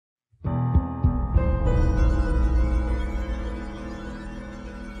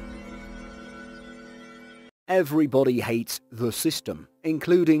Everybody hates the system,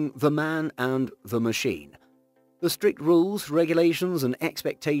 including the man and the machine. The strict rules, regulations, and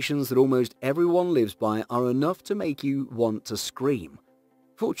expectations that almost everyone lives by are enough to make you want to scream.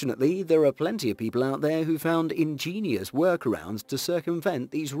 Fortunately, there are plenty of people out there who found ingenious workarounds to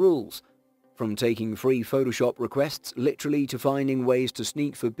circumvent these rules. From taking free Photoshop requests literally to finding ways to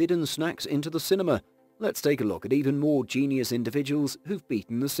sneak forbidden snacks into the cinema, let's take a look at even more genius individuals who've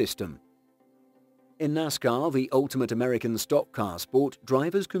beaten the system. In NASCAR, the ultimate American stock car sport,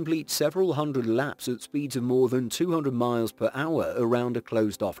 drivers complete several hundred laps at speeds of more than 200 miles per hour around a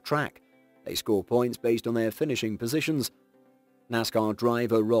closed-off track. They score points based on their finishing positions. NASCAR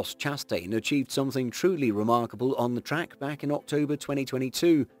driver Ross Chastain achieved something truly remarkable on the track back in October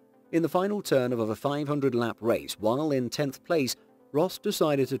 2022. In the final turn of a 500-lap race, while in 10th place, Ross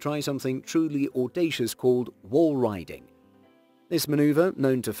decided to try something truly audacious called wall riding. This maneuver,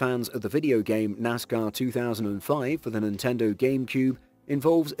 known to fans of the video game NASCAR 2005 for the Nintendo GameCube,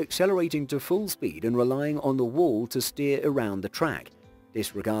 involves accelerating to full speed and relying on the wall to steer around the track,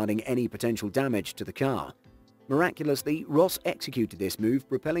 disregarding any potential damage to the car. Miraculously, Ross executed this move,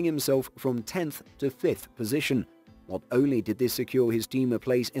 propelling himself from 10th to 5th position. Not only did this secure his team a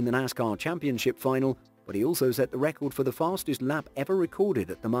place in the NASCAR Championship final, but he also set the record for the fastest lap ever recorded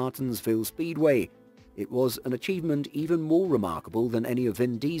at the Martinsville Speedway. It was an achievement even more remarkable than any of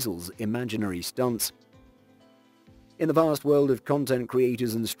Vin Diesel's imaginary stunts. In the vast world of content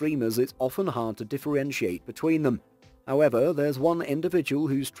creators and streamers, it's often hard to differentiate between them. However, there's one individual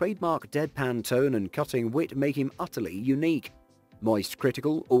whose trademark deadpan tone and cutting wit make him utterly unique. Moist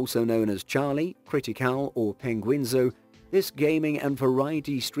Critical, also known as Charlie, Critical, or Penguinzo, this gaming and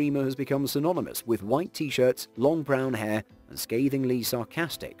variety streamer has become synonymous with white t-shirts, long brown hair, and scathingly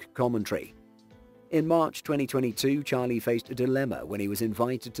sarcastic commentary. In March 2022, Charlie faced a dilemma when he was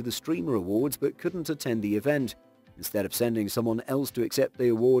invited to the Streamer Awards but couldn't attend the event. Instead of sending someone else to accept the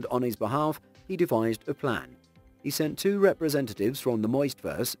award on his behalf, he devised a plan. He sent two representatives from the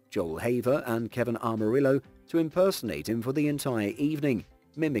Moistverse, Joel Haver and Kevin Amarillo, to impersonate him for the entire evening,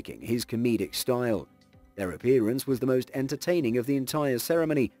 mimicking his comedic style. Their appearance was the most entertaining of the entire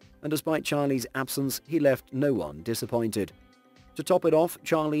ceremony, and despite Charlie's absence, he left no one disappointed. To top it off,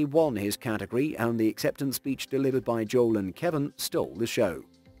 Charlie won his category, and the acceptance speech delivered by Joel and Kevin stole the show.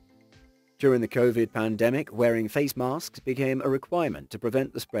 During the COVID pandemic, wearing face masks became a requirement to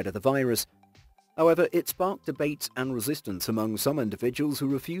prevent the spread of the virus. However, it sparked debates and resistance among some individuals who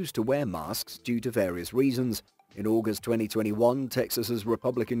refused to wear masks due to various reasons. In August 2021, Texas's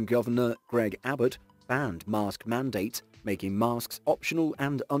Republican Governor Greg Abbott banned mask mandates, making masks optional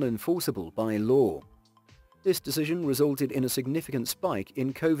and unenforceable by law. This decision resulted in a significant spike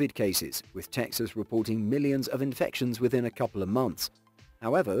in COVID cases, with Texas reporting millions of infections within a couple of months.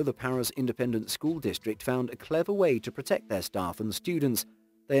 However, the Paris Independent School District found a clever way to protect their staff and students.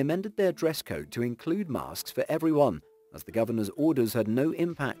 They amended their dress code to include masks for everyone, as the governor's orders had no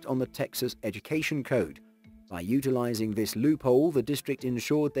impact on the Texas Education Code. By utilizing this loophole, the district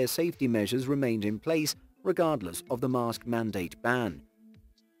ensured their safety measures remained in place regardless of the mask mandate ban.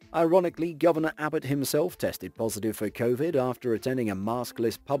 Ironically, Governor Abbott himself tested positive for COVID after attending a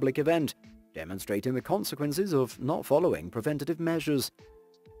maskless public event, demonstrating the consequences of not following preventative measures.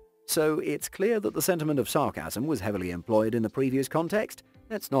 So it's clear that the sentiment of sarcasm was heavily employed in the previous context.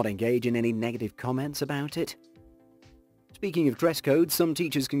 Let's not engage in any negative comments about it. Speaking of dress codes, some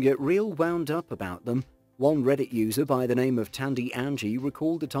teachers can get real wound up about them. One Reddit user by the name of Tandy Angie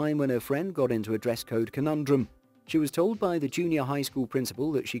recalled a time when her friend got into a dress code conundrum. She was told by the junior high school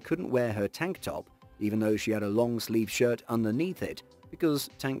principal that she couldn't wear her tank top, even though she had a long-sleeve shirt underneath it, because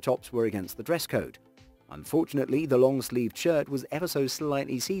tank tops were against the dress code. Unfortunately, the long-sleeved shirt was ever so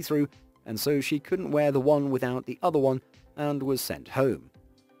slightly see-through, and so she couldn't wear the one without the other one, and was sent home.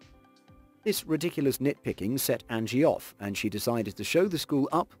 This ridiculous nitpicking set Angie off, and she decided to show the school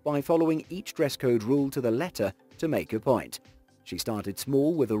up by following each dress code rule to the letter to make a point. She started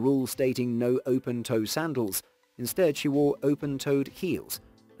small with a rule stating no open-toe sandals. Instead, she wore open-toed heels,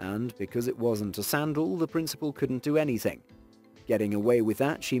 and because it wasn't a sandal, the principal couldn't do anything. Getting away with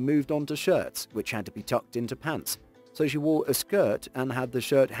that, she moved on to shirts, which had to be tucked into pants. So she wore a skirt and had the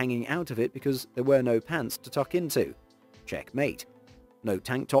shirt hanging out of it because there were no pants to tuck into. Checkmate. No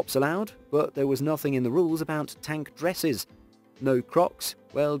tank tops allowed, but there was nothing in the rules about tank dresses. No Crocs?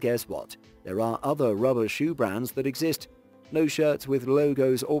 Well, guess what? There are other rubber shoe brands that exist. No shirts with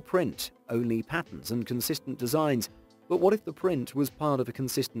logos or print, only patterns and consistent designs. But what if the print was part of a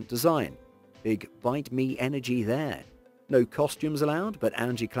consistent design? Big bite me energy there. No costumes allowed, but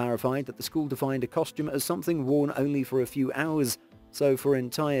Angie clarified that the school defined a costume as something worn only for a few hours. So for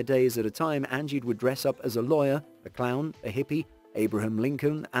entire days at a time, Angie would dress up as a lawyer, a clown, a hippie, Abraham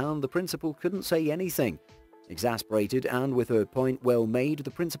Lincoln, and the principal couldn't say anything. Exasperated and with her point well made,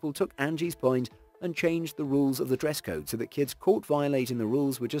 the principal took Angie's point and changed the rules of the dress code so that kids caught violating the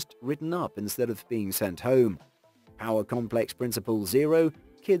rules were just written up instead of being sent home. Power complex principle 0,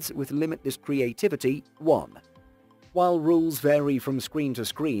 kids with limitless creativity 1. While rules vary from screen to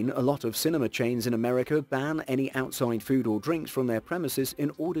screen, a lot of cinema chains in America ban any outside food or drinks from their premises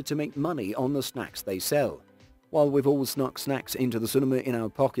in order to make money on the snacks they sell. While we've all snuck snacks into the cinema in our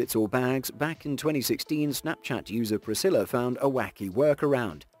pockets or bags, back in 2016, Snapchat user Priscilla found a wacky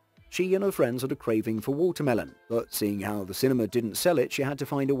workaround. She and her friends had a craving for watermelon, but seeing how the cinema didn't sell it, she had to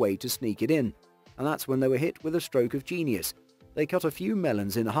find a way to sneak it in. And that's when they were hit with a stroke of genius. They cut a few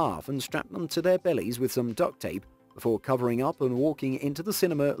melons in half and strapped them to their bellies with some duct tape before covering up and walking into the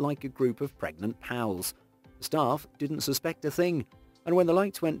cinema like a group of pregnant pals. The staff didn't suspect a thing, and when the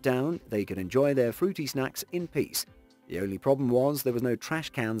lights went down, they could enjoy their fruity snacks in peace. The only problem was there was no trash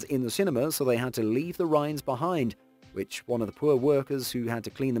cans in the cinema, so they had to leave the rinds behind, which one of the poor workers who had to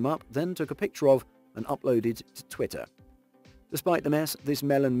clean them up then took a picture of and uploaded to Twitter. Despite the mess, this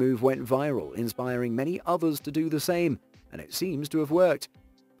melon move went viral, inspiring many others to do the same, and it seems to have worked.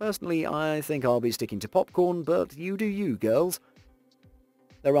 Personally, I think I'll be sticking to popcorn, but you do you, girls.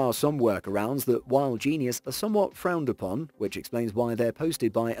 There are some workarounds that, while genius, are somewhat frowned upon, which explains why they're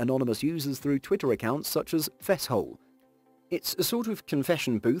posted by anonymous users through Twitter accounts such as Fesshole. It's a sort of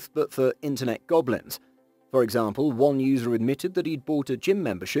confession booth, but for internet goblins. For example, one user admitted that he'd bought a gym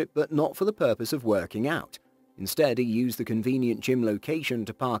membership, but not for the purpose of working out. Instead, he used the convenient gym location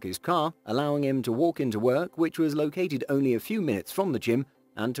to park his car, allowing him to walk into work, which was located only a few minutes from the gym,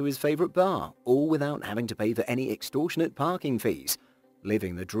 and to his favourite bar, all without having to pay for any extortionate parking fees.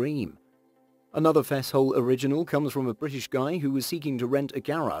 Living the dream. Another Fesshole original comes from a British guy who was seeking to rent a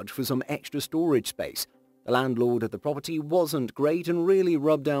garage for some extra storage space. The landlord of the property wasn't great and really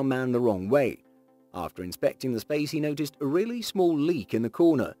rubbed our man the wrong way. After inspecting the space, he noticed a really small leak in the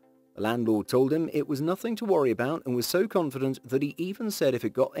corner. The landlord told him it was nothing to worry about and was so confident that he even said if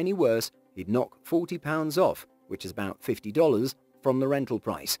it got any worse, he'd knock £40 off, which is about $50, from the rental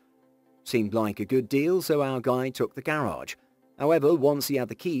price. Seemed like a good deal, so our guy took the garage. However, once he had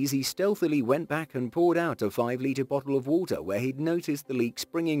the keys, he stealthily went back and poured out a 5-litre bottle of water where he'd noticed the leak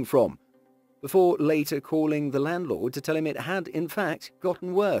springing from, before later calling the landlord to tell him it had, in fact,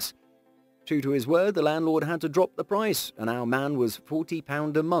 gotten worse. True to his word, the landlord had to drop the price, and our man was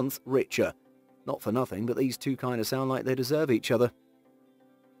 £40 a month richer. Not for nothing, but these two kind of sound like they deserve each other.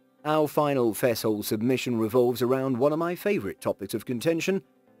 Our final Fesshole submission revolves around one of my favourite topics of contention,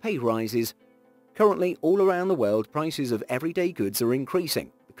 pay rises. Currently, all around the world, prices of everyday goods are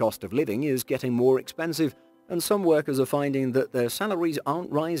increasing. The cost of living is getting more expensive, and some workers are finding that their salaries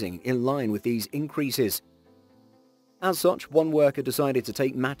aren't rising in line with these increases. As such, one worker decided to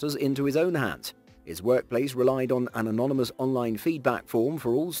take matters into his own hands. His workplace relied on an anonymous online feedback form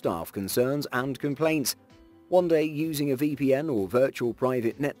for all staff concerns and complaints. One day, using a VPN or virtual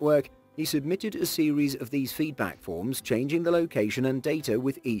private network, he submitted a series of these feedback forms, changing the location and data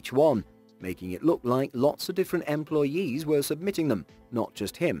with each one, making it look like lots of different employees were submitting them, not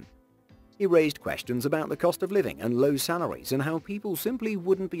just him. He raised questions about the cost of living and low salaries and how people simply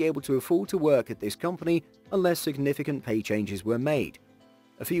wouldn't be able to afford to work at this company unless significant pay changes were made.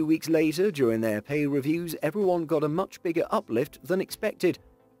 A few weeks later, during their pay reviews, everyone got a much bigger uplift than expected.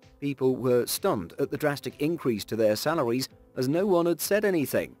 People were stunned at the drastic increase to their salaries as no one had said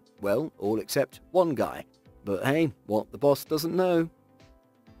anything. Well, all except one guy. But hey, what the boss doesn't know.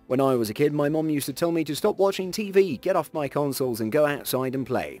 When I was a kid, my mom used to tell me to stop watching TV, get off my consoles and go outside and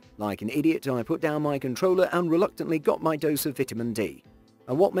play. Like an idiot, I put down my controller and reluctantly got my dose of vitamin D.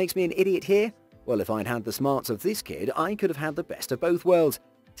 And what makes me an idiot here? Well, if I'd had the smarts of this kid, I could have had the best of both worlds.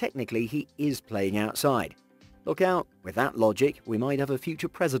 Technically, he is playing outside. Look out, with that logic, we might have a future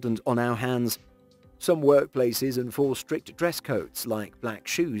president on our hands. Some workplaces enforce strict dress codes, like black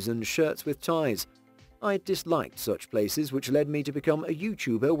shoes and shirts with ties. I disliked such places, which led me to become a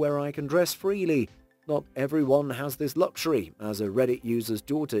YouTuber where I can dress freely. Not everyone has this luxury, as a Reddit user's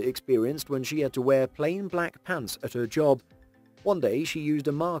daughter experienced when she had to wear plain black pants at her job. One day, she used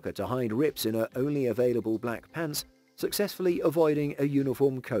a marker to hide rips in her only available black pants, successfully avoiding a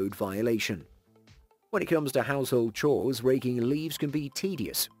uniform code violation. When it comes to household chores, raking leaves can be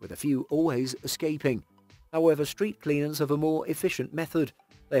tedious, with a few always escaping. However, street cleaners have a more efficient method.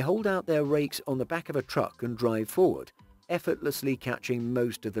 They hold out their rakes on the back of a truck and drive forward, effortlessly catching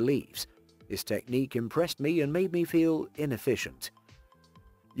most of the leaves. This technique impressed me and made me feel inefficient.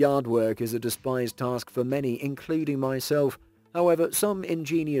 Yard work is a despised task for many, including myself. However, some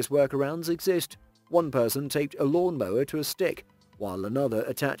ingenious workarounds exist. One person taped a lawnmower to a stick, while another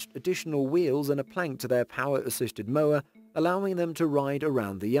attached additional wheels and a plank to their power-assisted mower, allowing them to ride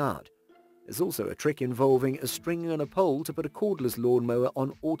around the yard. There's also a trick involving a string and a pole to put a cordless lawnmower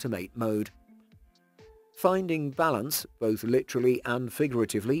on automate mode. Finding balance, both literally and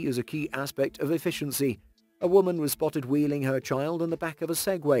figuratively, is a key aspect of efficiency. A woman was spotted wheeling her child on the back of a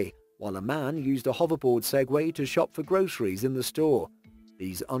Segway, while a man used a hoverboard Segway to shop for groceries in the store.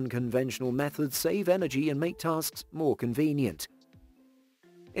 These unconventional methods save energy and make tasks more convenient.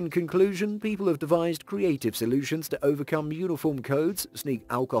 In conclusion, people have devised creative solutions to overcome uniform codes, sneak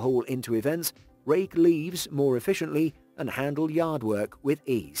alcohol into events, rake leaves more efficiently, and handle yard work with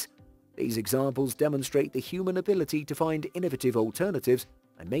ease. These examples demonstrate the human ability to find innovative alternatives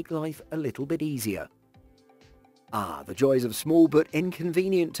and make life a little bit easier. The joys of small but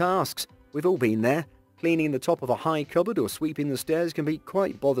inconvenient tasks. We've all been there. Cleaning the top of a high cupboard or sweeping the stairs can be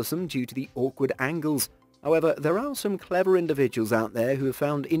quite bothersome due to the awkward angles. However, there are some clever individuals out there who have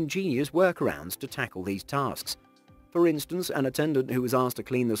found ingenious workarounds to tackle these tasks. For instance, an attendant who was asked to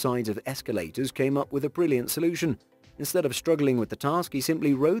clean the sides of escalators came up with a brilliant solution. Instead of struggling with the task, he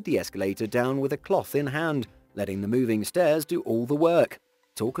simply rode the escalator down with a cloth in hand, letting the moving stairs do all the work.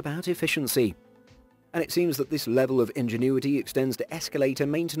 Talk about efficiency. And it seems that this level of ingenuity extends to escalator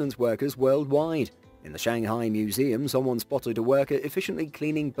maintenance workers worldwide. In the Shanghai Museum, someone spotted a worker efficiently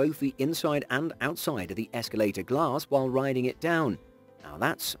cleaning both the inside and outside of the escalator glass while riding it down. Now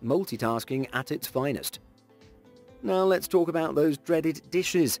that's multitasking at its finest. Now let's talk about those dreaded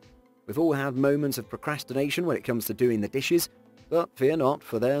dishes. We've all had moments of procrastination when it comes to doing the dishes, but fear not,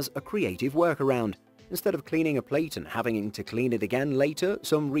 for there's a creative workaround. Instead of cleaning a plate and having to clean it again later,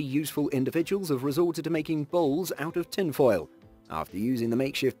 some reuseful individuals have resorted to making bowls out of tinfoil. After using the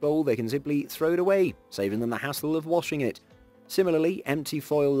makeshift bowl, they can simply throw it away, saving them the hassle of washing it. Similarly, empty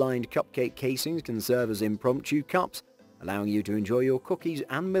foil-lined cupcake casings can serve as impromptu cups, allowing you to enjoy your cookies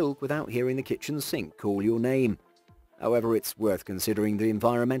and milk without hearing the kitchen sink call your name. However, it's worth considering the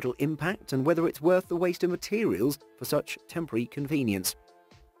environmental impact and whether it's worth the waste of materials for such temporary convenience.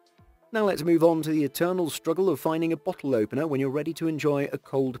 Now let's move on to the eternal struggle of finding a bottle opener when you're ready to enjoy a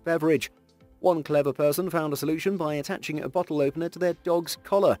cold beverage. One clever person found a solution by attaching a bottle opener to their dog's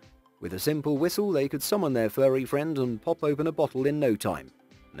collar. With a simple whistle, they could summon their furry friend and pop open a bottle in no time.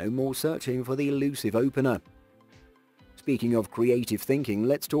 No more searching for the elusive opener. Speaking of creative thinking,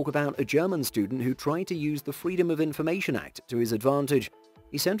 let's talk about a German student who tried to use the Freedom of Information Act to his advantage.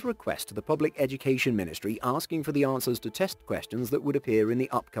 He sent a request to the Public Education Ministry asking for the answers to test questions that would appear in the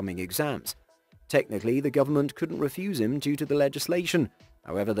upcoming exams. Technically, the government couldn't refuse him due to the legislation.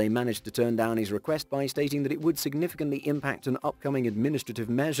 However, they managed to turn down his request by stating that it would significantly impact an upcoming administrative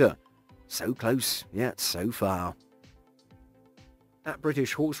measure. So close, yet so far. At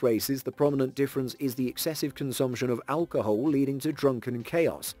British horse races, the prominent difference is the excessive consumption of alcohol leading to drunken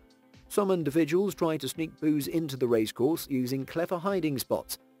chaos. Some individuals try to sneak booze into the racecourse using clever hiding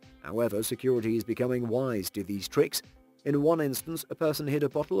spots. However, security is becoming wise to these tricks. In one instance, a person hid a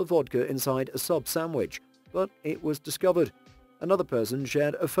bottle of vodka inside a sub sandwich, but it was discovered. Another person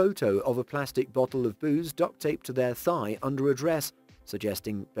shared a photo of a plastic bottle of booze duct taped to their thigh under a dress,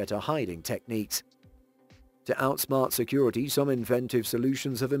 suggesting better hiding techniques. To outsmart security, some inventive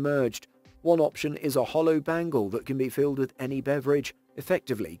solutions have emerged. One option is a hollow bangle that can be filled with any beverage,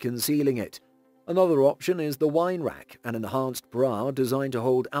 effectively concealing it. Another option is the wine rack, an enhanced bra designed to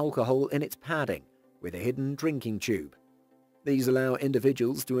hold alcohol in its padding, with a hidden drinking tube. These allow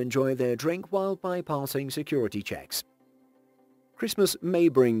individuals to enjoy their drink while bypassing security checks. Christmas may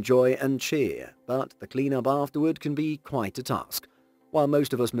bring joy and cheer, but the cleanup afterward can be quite a task. While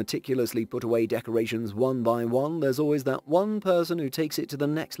most of us meticulously put away decorations one by one, there's always that one person who takes it to the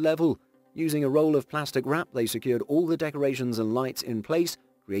next level. Using a roll of plastic wrap, they secured all the decorations and lights in place,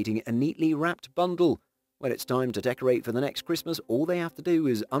 creating a neatly wrapped bundle. When it's time to decorate for the next Christmas, all they have to do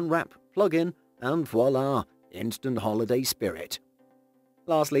is unwrap, plug in, and voila, instant holiday spirit.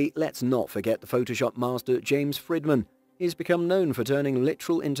 Lastly, let's not forget the Photoshop master James Fridman. He's become known for turning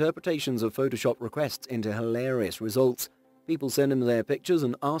literal interpretations of Photoshop requests into hilarious results. People send him their pictures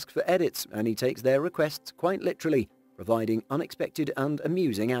and ask for edits, and he takes their requests quite literally, providing unexpected and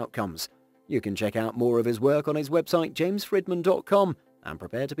amusing outcomes. You can check out more of his work on his website jamesfridman.com and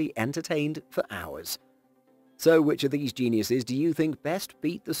prepare to be entertained for hours. So which of these geniuses do you think best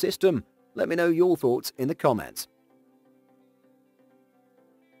beat the system? Let me know your thoughts in the comments.